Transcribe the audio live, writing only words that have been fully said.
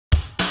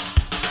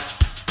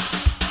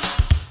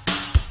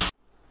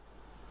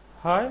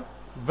Hi,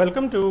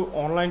 welcome to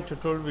online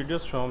tutorial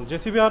videos from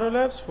JCBRO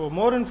Labs. For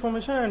more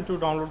information and to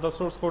download the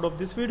source code of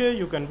this video,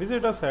 you can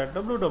visit us at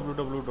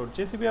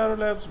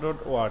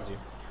www.jcbrolabs.org.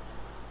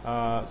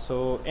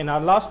 So in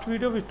our last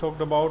video, we talked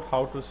about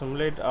how to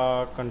simulate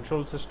a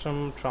control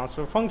system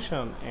transfer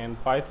function in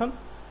Python.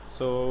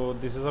 So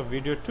this is a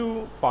video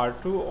 2,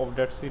 part 2 of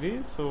that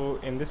series. So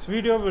in this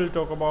video, we'll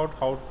talk about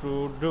how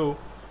to do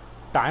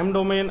time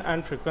domain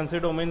and frequency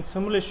domain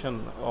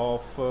simulation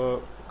of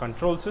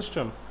control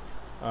system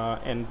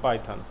in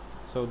Python.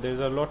 So there is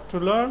a lot to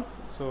learn,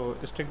 so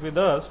stick with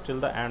us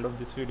till the end of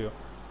this video.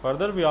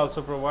 Further, we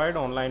also provide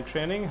online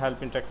training,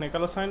 help in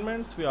technical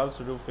assignments. We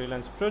also do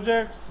freelance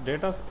projects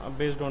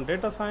based on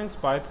data science,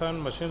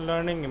 Python, machine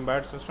learning,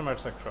 embedded system,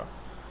 etc.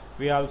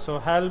 We also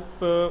help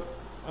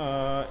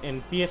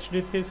in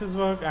Ph.D. thesis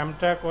work,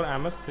 M.Tech or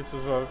MS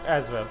thesis work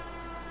as well.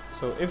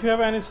 So if you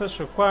have any such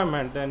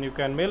requirement, then you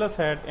can mail us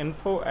at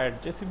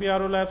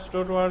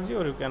info@jcbrolabs.org,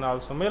 or you can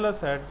also mail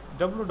us at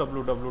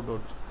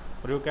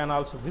or you can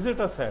also visit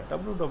us at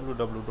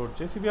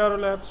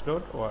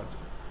www.jcbrolabs.org.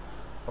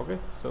 Okay,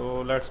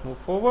 so let's move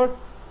forward.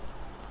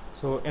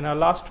 So in our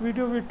last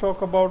video, we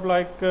talked about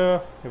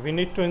we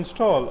need to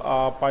install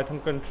a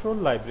Python control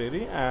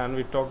library, and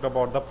we talked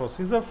about the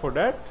procedure for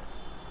that.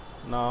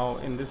 Now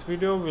in this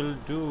video, we'll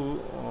do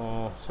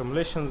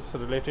simulations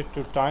related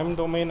to time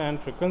domain and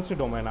frequency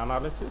domain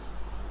analysis.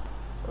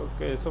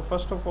 Okay, so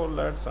first of all,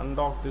 let's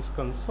undock this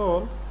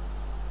console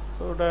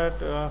so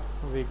that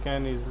we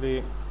can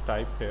easily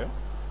type here.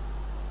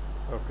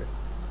 Okay,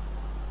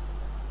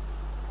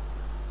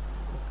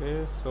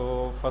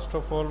 so first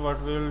of all,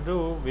 what we will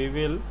do, we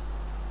will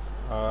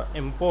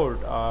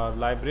import our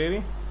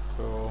library.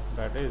 So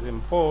that is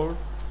import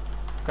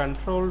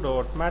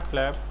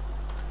control.matlab.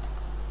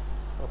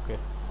 Okay,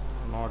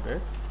 not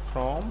it,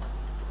 from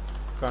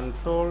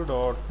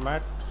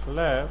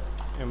control.matlab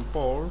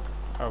import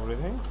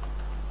everything,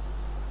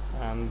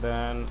 and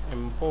then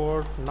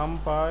import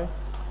numpy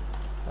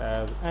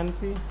as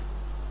np,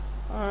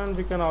 and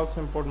we can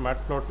also import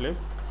matplotlib.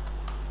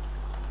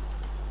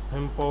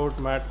 Import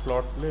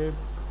matplotlib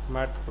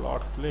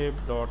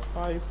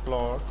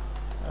matplotlib.pyplot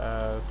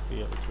as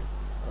plt.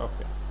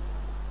 Okay,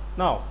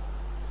 now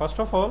first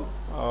of all,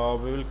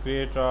 we will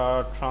create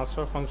a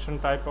transfer function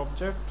type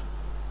object.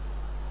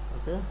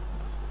 Okay,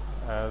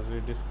 as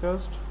we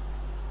discussed,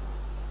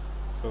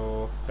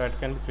 so that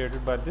can be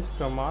created by this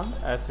command,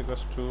 s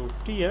equals to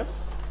tf.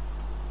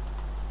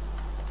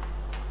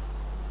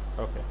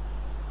 Okay,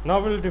 now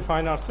we will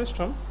define our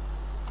system.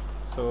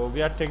 So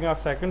we are taking a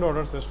second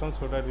order system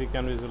so that we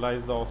can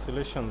visualize the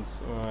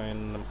oscillations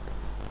in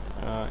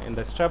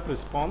the step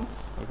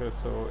response. Okay,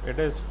 so it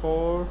is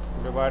 4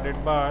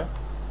 divided by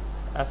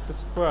s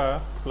square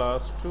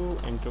plus 2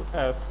 into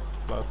s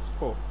plus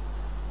 4.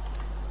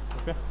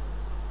 Okay,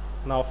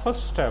 now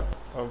first of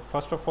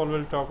all,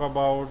 we'll talk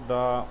about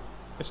the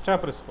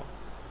step response.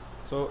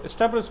 So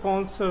step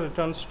response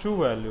returns two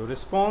values,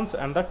 response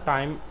and the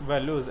time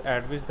values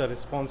at which the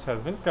response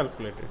has been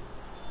calculated.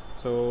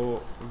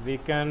 So we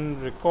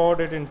can record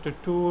it into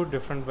two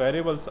different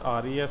variables,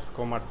 res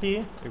comma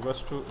t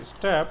equals to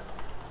step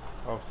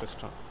of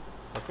system.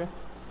 Okay,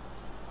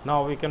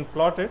 now we can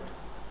plot it.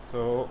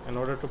 So in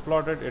order to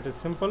plot it, it is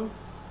simple,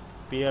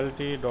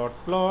 plt dot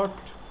plot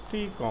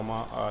t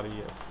comma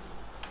res.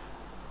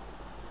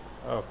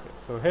 Okay,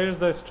 so here's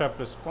the step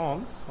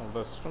response of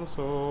the system.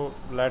 So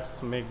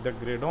let's make the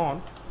grid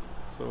on.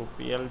 So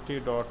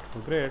plt dot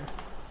grid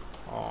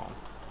on.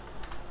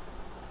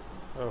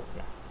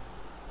 Okay,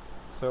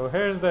 so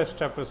here's the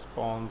step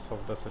response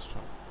of the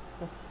system.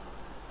 Okay.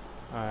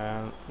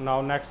 And now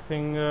next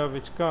thing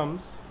which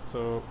comes,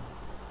 so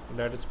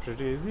that is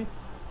pretty easy,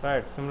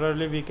 right?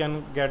 Similarly, we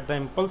can get the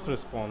impulse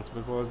response,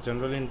 because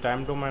generally in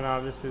time domain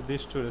analysis,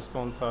 these two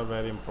responses are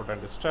very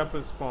important, the step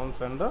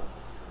response and the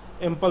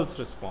impulse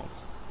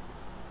response.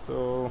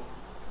 So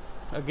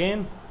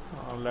again,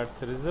 let's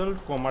say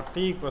result comma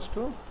t equals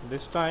to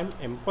this time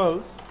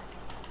impulse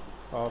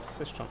of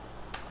system.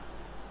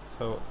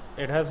 So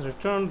it has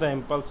returned the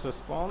impulse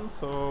response,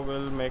 so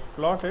we'll make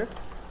plot it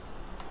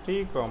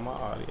t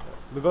comma res.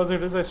 Because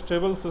it is a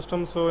stable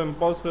system, so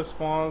impulse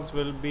response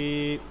will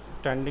be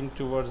tending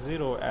towards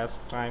 0 as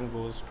time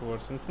goes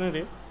towards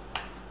infinity.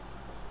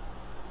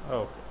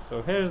 Okay,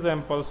 so here's the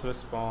impulse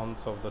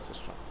response of the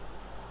system.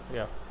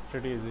 Yeah,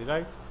 pretty easy,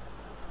 right?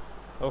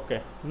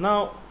 Okay,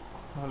 now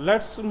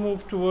let's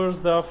move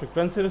towards the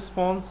frequency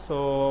response.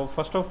 So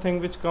first of thing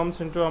which comes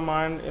into our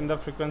mind in the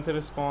frequency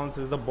response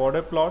is the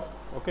border plot.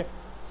 Okay,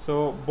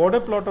 so border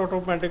plot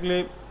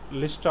automatically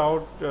lists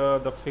out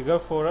the figure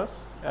for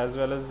us, as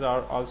well as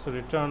also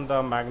return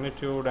the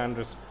magnitude and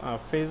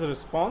phase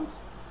response.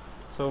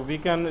 So we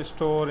can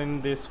store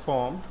in this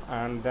form,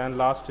 and then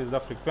last is the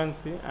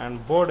frequency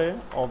and border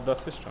of the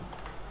system.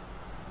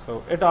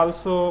 So it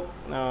also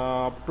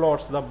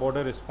plots the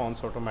border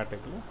response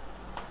automatically.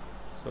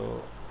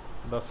 So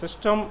the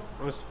system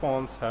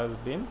response has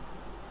been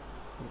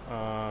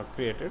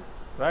created,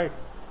 right?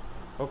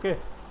 Okay,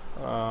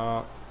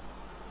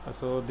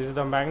 So this is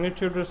the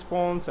magnitude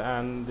response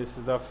and this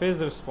is the phase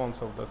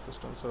response of the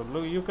system. So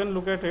you can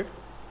look at it.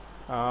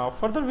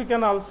 Further we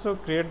can also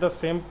create the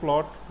same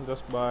plot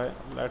just by,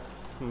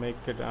 let's make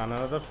it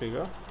another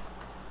figure,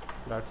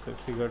 let's say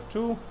figure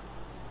 2,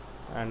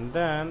 and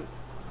then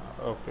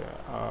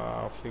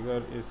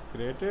figure is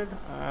created,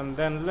 and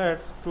then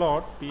let's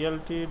plot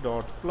plt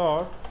dot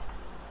plot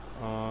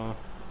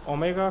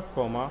omega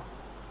comma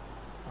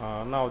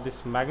now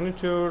this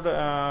magnitude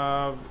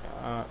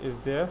is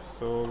there,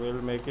 so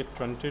we'll make it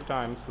 20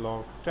 times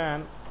log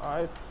 10.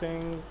 I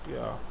think,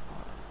 yeah,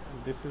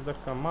 this is the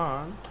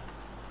command.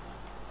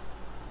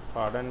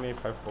 Pardon me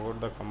if I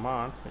forgot the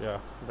command. Yeah,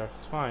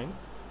 that's fine.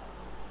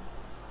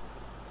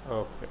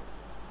 Okay,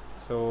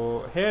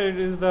 so here it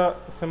is the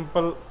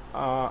simple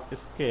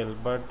scale,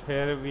 but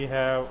here we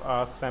have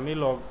a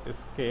semi-log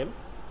scale.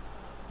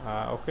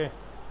 Okay,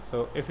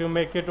 so if you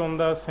make it on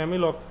the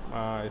semi-log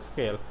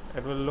scale,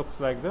 it will looks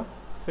like the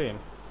same.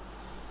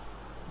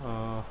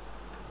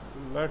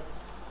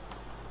 Let's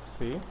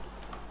see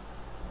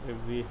if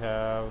we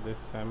have this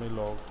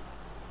semi-log.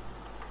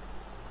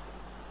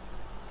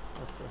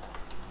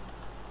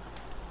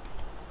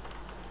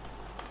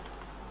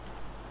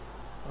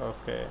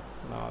 Okay,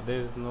 now there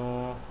is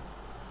no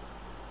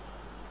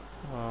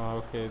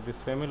okay, this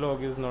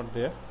semi-log is not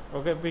there.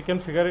 Okay, we can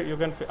figure it. You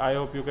can I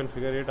hope you can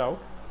figure it out.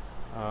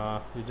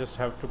 You just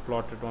have to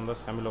plot it on the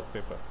semi-log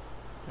paper.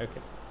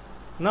 Okay,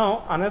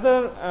 now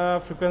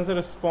another frequency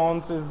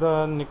response is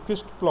the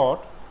Nyquist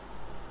plot.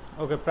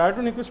 Okay, prior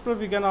to Nyquist plot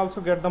we can also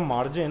get the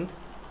margin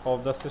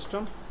of the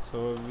system,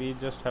 so we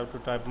just have to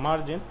type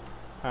margin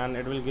and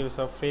it will give us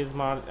a phase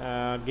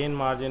gain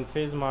margin,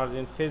 phase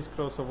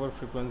crossover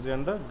frequency,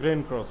 and the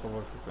grain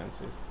crossover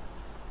frequencies.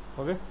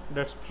 Okay,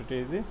 that's pretty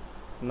easy.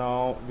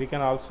 Now we can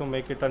also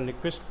make it a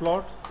Nyquist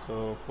plot.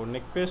 So for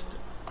Nyquist,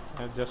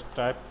 just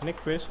type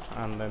Nyquist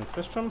and then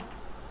system.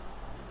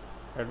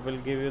 It will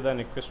give you the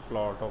Nyquist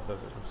plot of the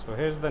system. So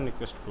here's the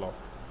Nyquist plot.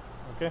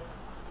 Okay,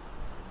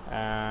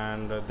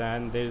 and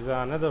then there is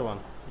another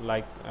one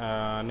like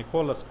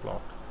Nicholas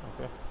plot.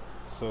 Okay,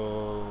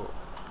 so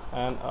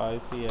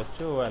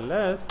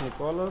Nicholas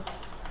Nicholas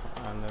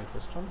and then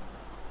system.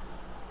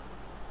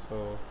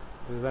 So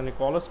this is the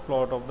Nicholas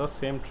plot of the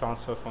same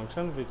transfer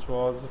function, which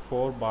was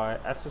 4 by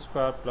s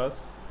square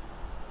plus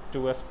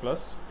 2s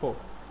plus 4.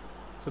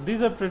 So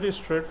these are pretty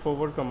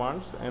straightforward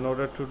commands in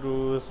order to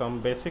do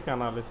some basic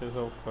analysis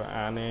of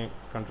any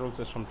control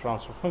system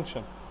transfer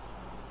function.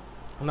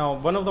 Now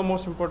one of the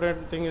most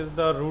important thing is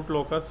the root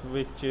locus,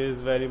 which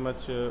is very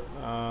much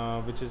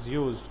which is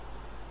used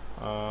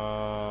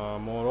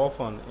more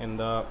often in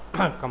the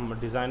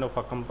design of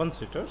our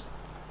compensators.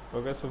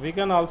 Okay, so we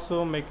can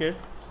also make it.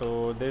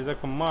 So there is a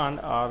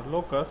command r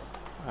locus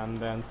and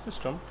then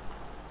system.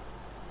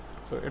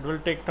 So it will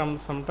take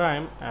some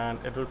time and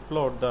it will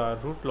plot the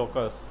root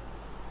locus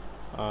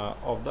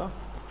of the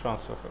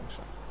transfer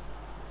function.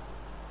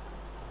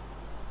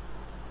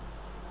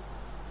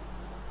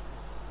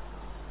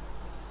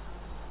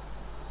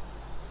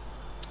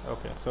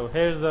 Okay, so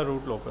here's the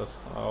root locus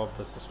of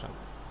the system.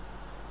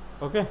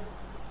 Okay,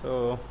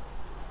 so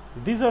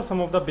these are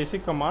some of the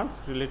basic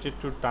commands related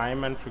to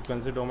time and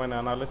frequency domain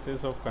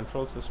analysis of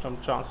control system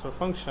transfer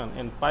function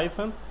in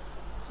Python.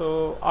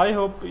 So I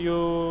hope you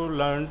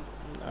learned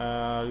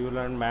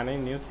many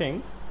new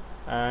things,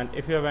 and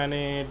if you have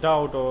any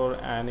doubt or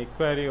any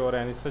query or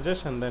any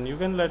suggestion, then you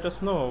can let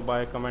us know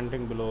by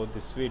commenting below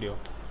this video.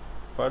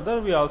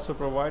 Further, we also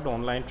provide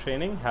online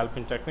training, help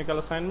in technical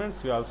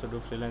assignments. We also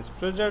do freelance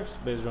projects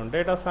based on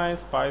data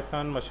science,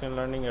 Python, machine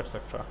learning,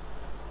 etc.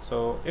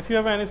 So if you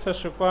have any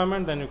such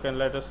requirement, then you can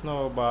let us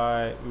know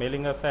by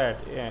mailing us at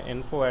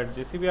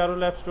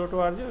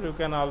info@jcbrolabs.org, or you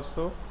can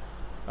also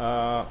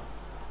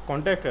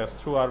contact us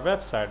through our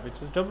website,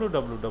 which is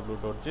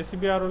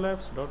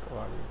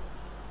www.jcbrolabs.org.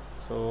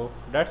 So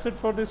that's it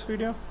for this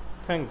video.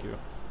 Thank you.